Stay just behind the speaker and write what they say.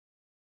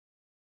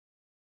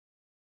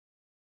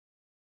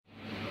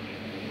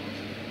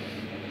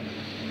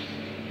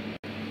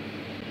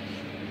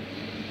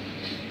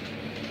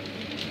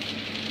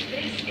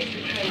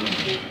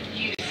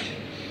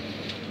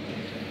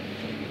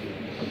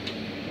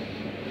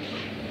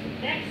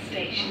Next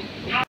station,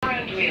 Harrow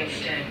and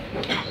Wealdstone.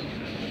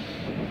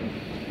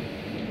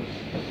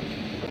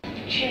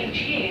 Change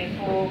here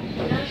for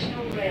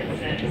National Rail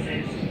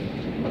Services.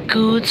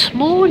 Good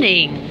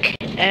morning,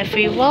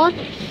 everyone.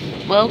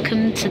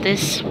 Welcome to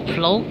this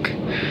vlog.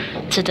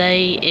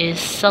 Today is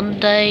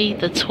Sunday,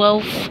 the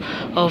 12th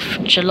of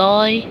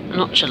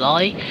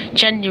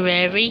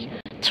January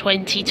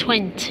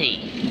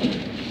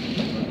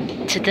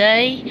 2020.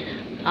 Today,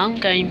 I'm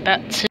going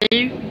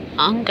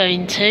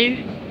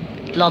to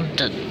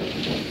London.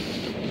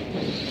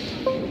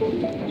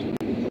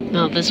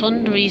 Now, there's one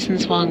of the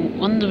reasons why I'm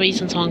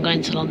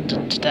going to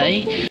London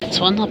today.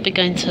 So one, I'll be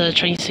going to a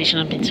train station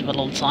I've been to for a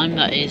long time,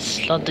 that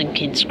is London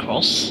King's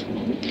Cross.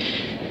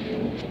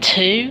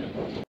 Two,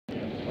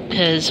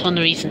 because one of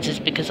the reasons is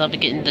because I'll be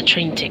getting the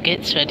train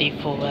tickets ready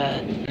for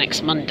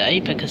next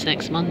Monday, because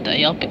next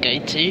Monday I'll be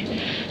going to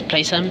a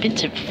place I haven't been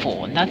to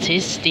before, and that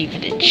is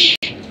Stevenage.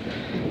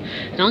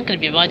 And I'm going to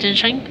be riding a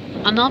train,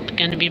 and I'm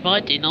going to be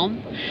riding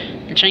on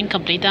a train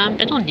company that I haven't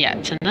been on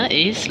yet, and that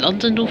is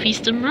London North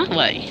Eastern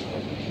Railway.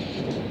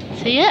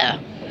 So yeah.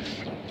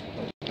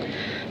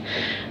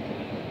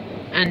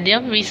 And the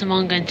other reason why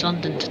I'm going to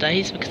London today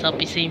is because I'll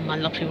be seeing my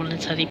lovely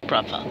voluntary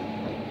brother,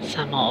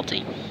 Sam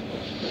Hardy.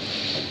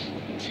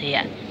 So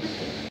yeah.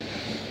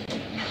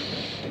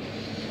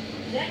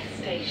 Next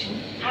station,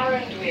 Harrow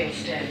and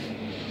Wealdstone.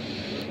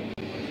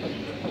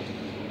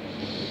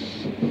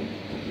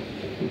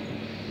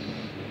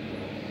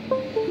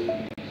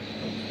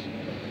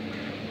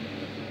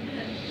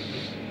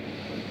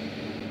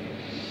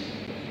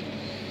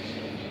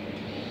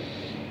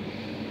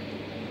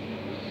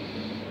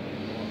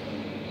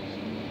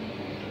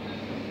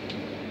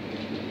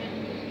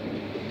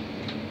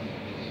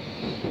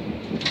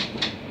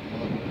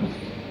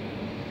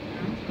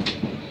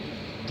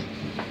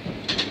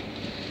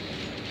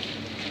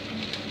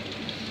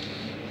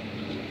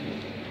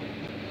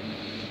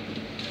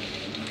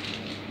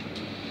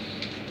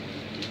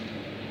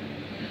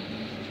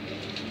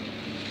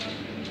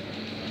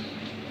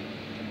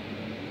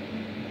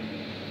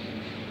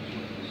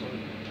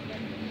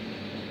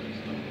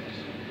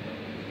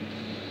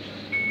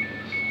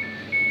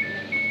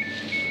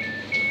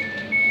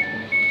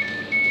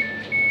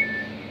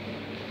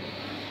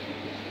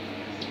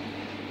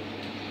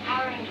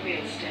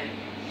 Wealdstone.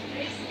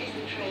 This is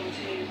the train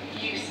to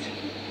Euston.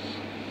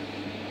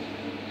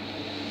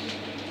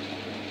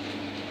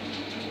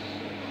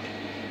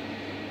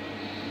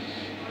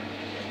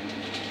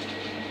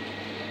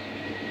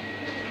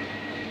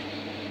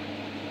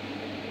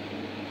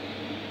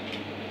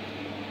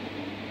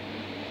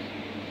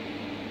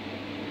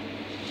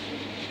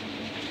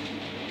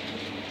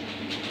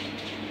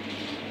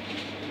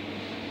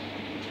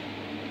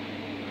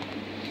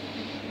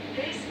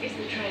 This is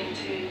the train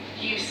to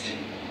Euston.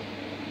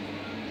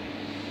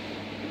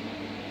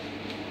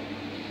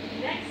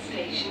 Next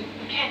station,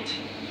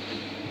 Kenton.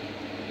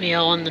 We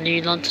are on the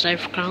new London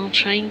Overground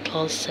train,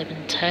 class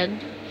 710.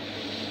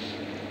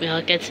 We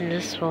are getting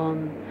this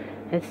from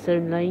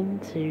Headstone Lane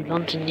to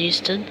London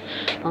Euston.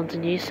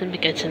 London Euston, we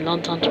get to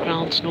London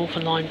Underground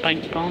Northern Line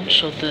Bank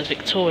branch of the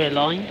Victoria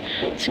Line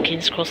to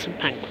King's Cross and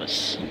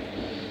Pancras.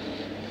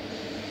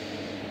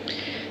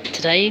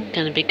 Today I'm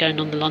going to be going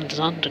on the London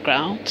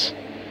Underground,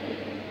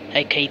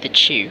 aka the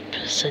Tube,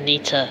 so I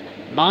need to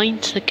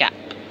mind the gap.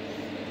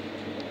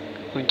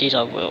 Or indeed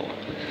I will.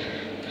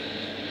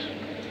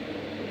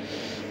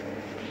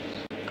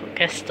 Got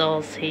guest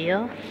stars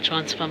here,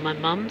 joined by my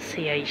mum,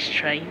 CH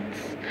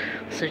trains.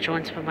 Also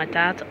joined by my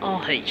dad,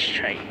 RH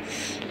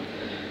trains.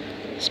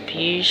 As per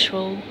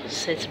usual,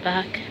 sit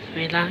back,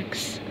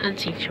 relax and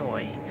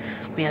enjoy.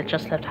 We have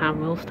just left Harrow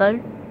and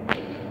Wealdstone.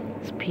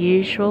 As per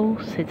usual,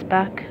 sit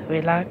back,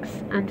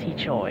 relax and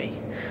enjoy.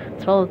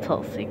 As well as the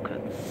title sequence.